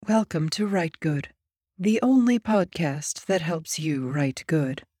Welcome to Write Good, the only podcast that helps you write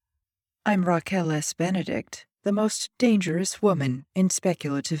good. I'm Raquel S. Benedict, the most dangerous woman in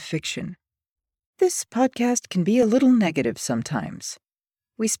speculative fiction. This podcast can be a little negative sometimes.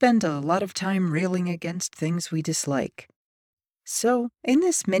 We spend a lot of time railing against things we dislike. So, in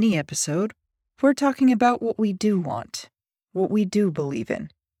this mini-episode, we're talking about what we do want, what we do believe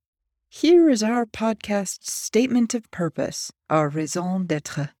in. Here is our podcast's statement of purpose, our raison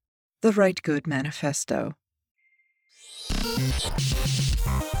d'être, the Write Good Manifesto.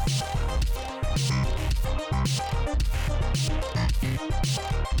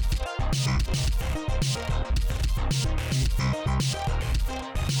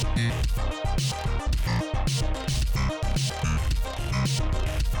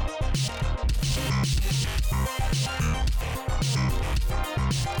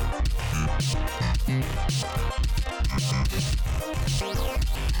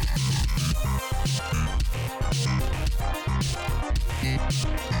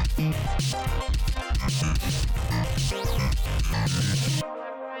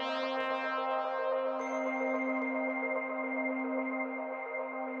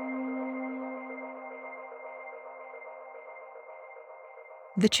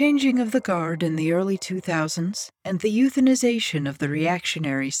 The changing of the guard in the early 2000s and the euthanization of the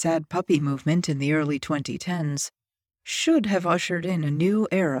reactionary sad puppy movement in the early 2010s should have ushered in a new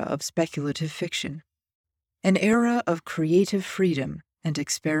era of speculative fiction, an era of creative freedom and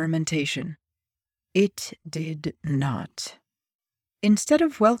experimentation. It did not. Instead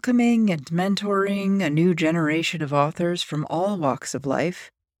of welcoming and mentoring a new generation of authors from all walks of life,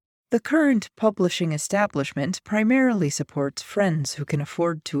 the current publishing establishment primarily supports friends who can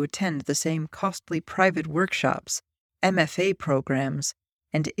afford to attend the same costly private workshops, MFA programs,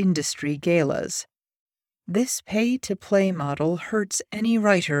 and industry galas. This pay-to-play model hurts any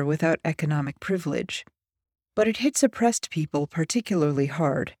writer without economic privilege, but it hits oppressed people particularly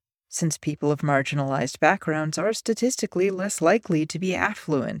hard, since people of marginalized backgrounds are statistically less likely to be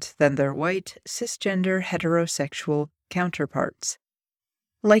affluent than their white, cisgender, heterosexual counterparts.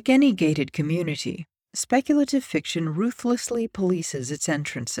 Like any gated community, speculative fiction ruthlessly polices its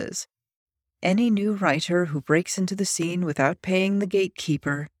entrances. Any new writer who breaks into the scene without paying the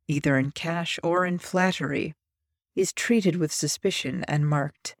gatekeeper, either in cash or in flattery, is treated with suspicion and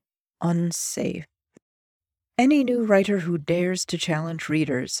marked unsafe. Any new writer who dares to challenge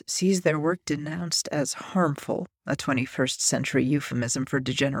readers sees their work denounced as harmful, a 21st century euphemism for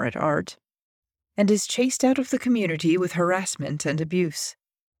degenerate art, and is chased out of the community with harassment and abuse.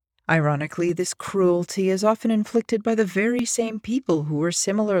 Ironically, this cruelty is often inflicted by the very same people who were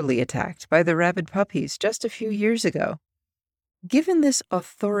similarly attacked by the rabid puppies just a few years ago. Given this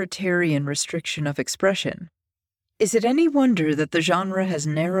authoritarian restriction of expression, is it any wonder that the genre has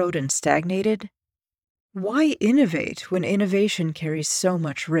narrowed and stagnated? Why innovate when innovation carries so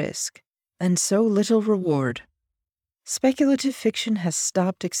much risk and so little reward? Speculative fiction has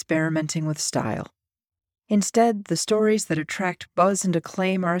stopped experimenting with style. Instead, the stories that attract buzz and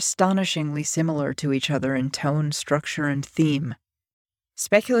acclaim are astonishingly similar to each other in tone, structure, and theme.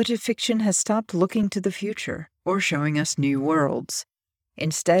 Speculative fiction has stopped looking to the future or showing us new worlds.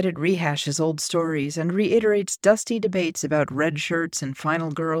 Instead, it rehashes old stories and reiterates dusty debates about red shirts and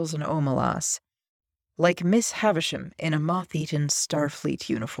final girls and Omelas, like Miss Havisham in a moth-eaten Starfleet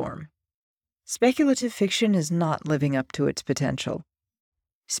uniform. Speculative fiction is not living up to its potential.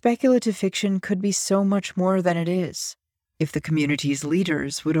 Speculative fiction could be so much more than it is, if the community's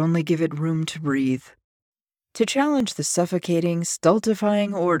leaders would only give it room to breathe. To challenge the suffocating,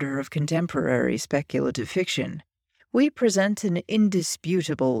 stultifying order of contemporary speculative fiction, we present an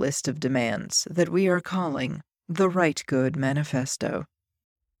indisputable list of demands that we are calling the Write Good Manifesto.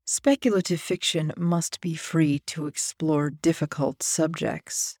 Speculative fiction must be free to explore difficult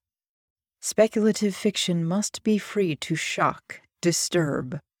subjects. Speculative fiction must be free to shock,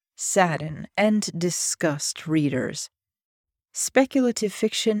 disturb, sadden, and disgust readers. Speculative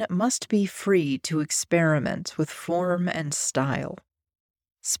fiction must be free to experiment with form and style.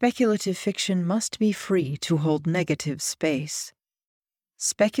 Speculative fiction must be free to hold negative space.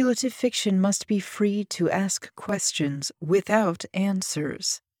 Speculative fiction must be free to ask questions without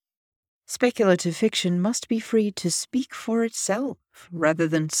answers. Speculative fiction must be free to speak for itself rather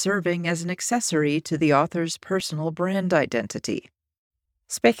than serving as an accessory to the author's personal brand identity.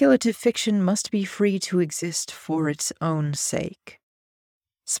 Speculative fiction must be free to exist for its own sake.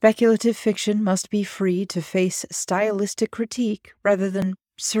 Speculative fiction must be free to face stylistic critique rather than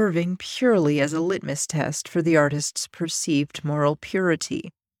serving purely as a litmus test for the artist's perceived moral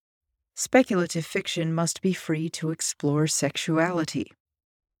purity. Speculative fiction must be free to explore sexuality.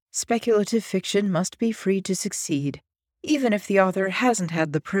 Speculative fiction must be free to succeed, even if the author hasn't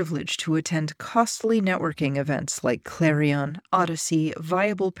had the privilege to attend costly networking events like Clarion, Odyssey,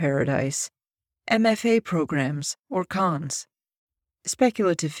 Viable Paradise, MFA programs, or cons.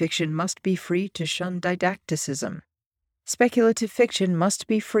 Speculative fiction must be free to shun didacticism. Speculative fiction must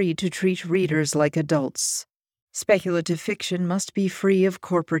be free to treat readers like adults. Speculative fiction must be free of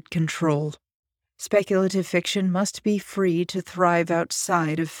corporate control. Speculative fiction must be free to thrive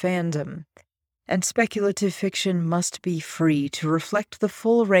outside of fandom. And speculative fiction must be free to reflect the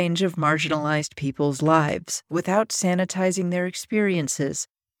full range of marginalized people's lives without sanitizing their experiences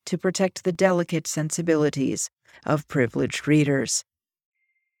to protect the delicate sensibilities of privileged readers.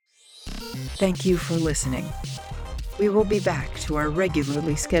 Thank you for listening. We will be back to our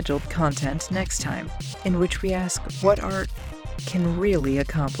regularly scheduled content next time, in which we ask what art can really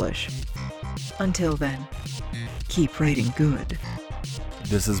accomplish. Until then, keep writing good.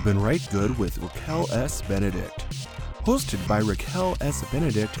 This has been Write Good with Raquel S. Benedict. Hosted by Raquel S.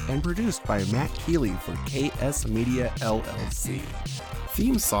 Benedict and produced by Matt Keeley for KS Media LLC.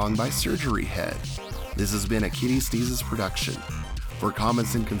 Theme song by Surgery Head. This has been a Kitty Sneezes production. For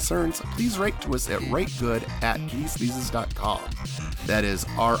comments and concerns, please write to us at writegud@kittysneezes.com. That is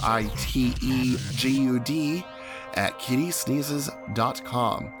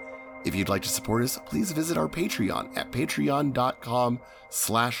RITEGUD@kittysneezes.com. If you'd like to support us, please visit our Patreon at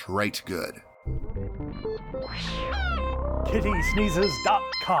patreon.com/writegood.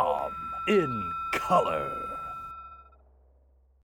 kittysneezes.com in color.